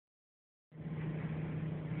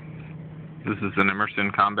This is an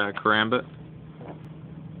Emerson Combat Karambit.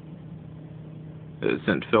 It is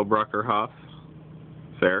sent to Ferrrked,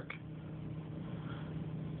 Ferrrk,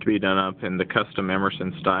 to be done up in the custom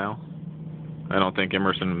Emerson style. I don't think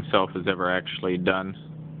Emerson himself has ever actually done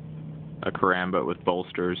a Karambit with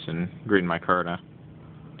bolsters and green micarta.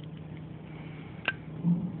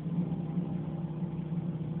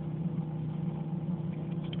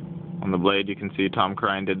 On the blade you can see Tom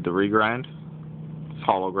Krein did the regrind. It's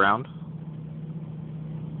hollow ground.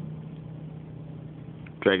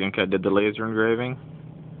 Dragon Cut did the laser engraving.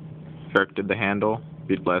 Ferrrk did the handle.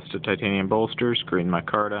 Bead blasted titanium bolsters, green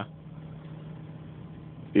micarta.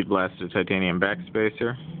 Bead blasted titanium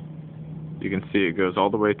backspacer. You can see it goes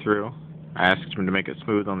all the way through. I asked him to make it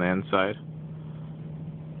smooth on the inside,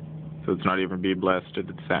 so it's not even bead blasted,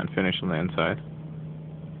 it's satin finish on the inside.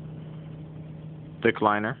 Thick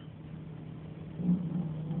liner.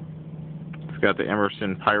 It's got the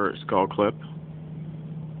Emerson pirate skull clip.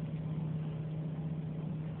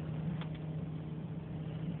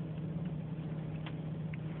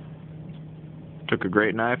 Took a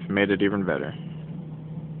great knife and made it even better.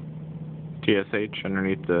 TSH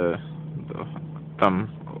underneath the thumb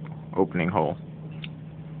opening hole.